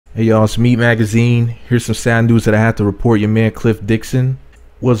Hey y'all, it's Meat Magazine. Here's some sad news that I had to report. Your man Cliff Dixon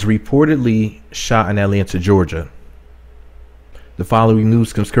was reportedly shot in Atlanta, Georgia. The following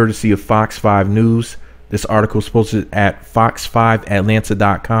news comes courtesy of Fox 5 News. This article is posted at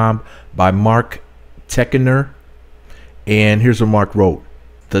fox5atlanta.com by Mark Teckener. And here's what Mark wrote.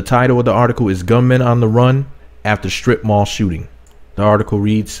 The title of the article is Gunmen on the Run After Strip Mall Shooting. The article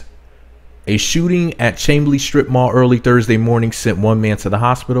reads, a shooting at Chamblee Strip Mall early Thursday morning sent one man to the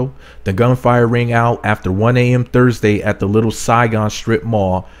hospital. The gunfire rang out after 1 a.m. Thursday at the Little Saigon Strip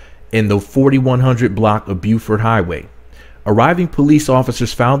Mall in the 4100 block of Buford Highway. Arriving police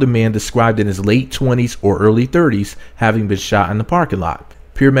officers found a man described in his late 20s or early 30s having been shot in the parking lot.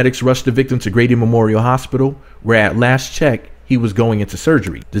 Paramedics rushed the victim to Grady Memorial Hospital, where at last check, he was going into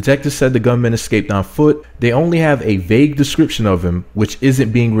surgery. Detectives said the gunman escaped on foot. They only have a vague description of him, which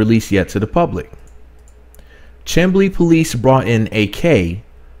isn't being released yet to the public. Chamblee police brought in a K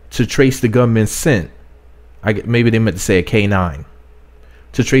to trace the gunman's scent. Maybe they meant to say a K9.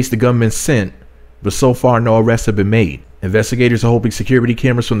 To trace the gunman's scent, but so far no arrests have been made. Investigators are hoping security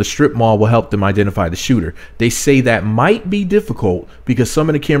cameras from the strip mall will help them identify the shooter. They say that might be difficult because some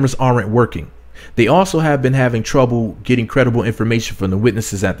of the cameras aren't working. They also have been having trouble getting credible information from the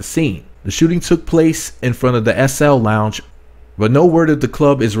witnesses at the scene. The shooting took place in front of the SL Lounge, but no word if the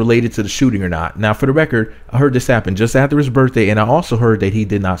club is related to the shooting or not. Now, for the record, I heard this happened just after his birthday, and I also heard that he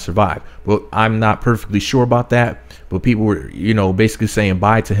did not survive. But I'm not perfectly sure about that. But people were, basically saying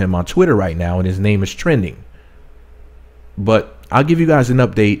bye to him on Twitter right now, and his name is trending. But I'll give you guys an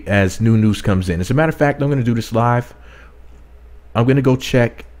update as new news comes in. As a matter of fact, I'm going to do this live. I'm going to go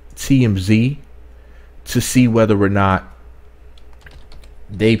check TMZ to see whether or not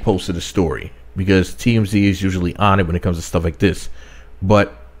they posted a story, because TMZ is usually on it when it comes to stuff like this.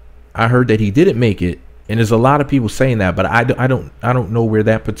 But I heard that he didn't make it, and there's a lot of people saying that, but I don't know where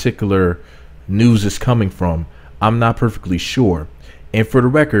that particular news is coming from. I'm not perfectly sure. And for the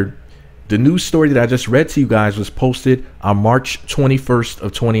record, the news story that I just read to you guys was posted on March 21st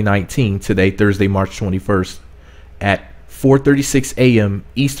of 2019, today, Thursday, March 21st, at 4:36 a.m.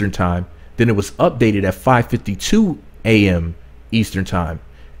 Eastern Time. Then it was updated at 5:52 a.m. Eastern Time.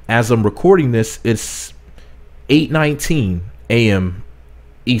 As I'm recording this, it's 8:19 a.m.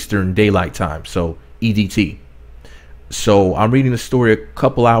 Eastern Daylight Time, so EDT. So I'm reading the story a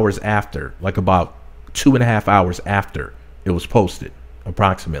couple hours after, like about 2.5 hours after it was posted,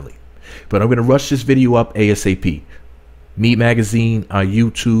 approximately. But I'm going to rush this video up ASAP. Meat Magazine on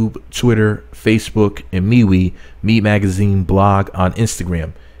YouTube, Twitter, Facebook, and MeWe. Meat Magazine blog on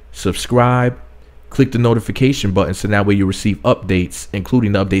Instagram. Subscribe, click the notification button so that way you receive updates,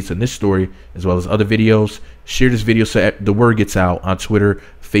 including the updates on this story as well as other videos. Share this video so the word gets out on Twitter,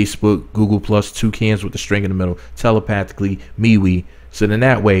 Facebook, Google+, toucans with the string in the middle, telepathically, MeWe. So then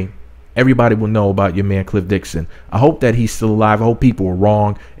that way everybody will know about your man Cliff Dixon. I hope that he's still alive. I hope people are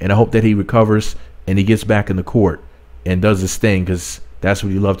wrong, and I hope that he recovers and he gets back in the court and does his thing, because that's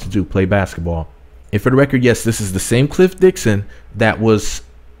what he loved to do, play basketball. And for the record, yes, this is the same Cliff Dixon that was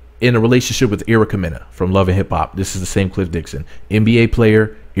in a relationship with Mena from Love and Hip Hop. This is the same Cliff Dixon, NBA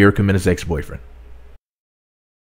player, Mena's ex-boyfriend.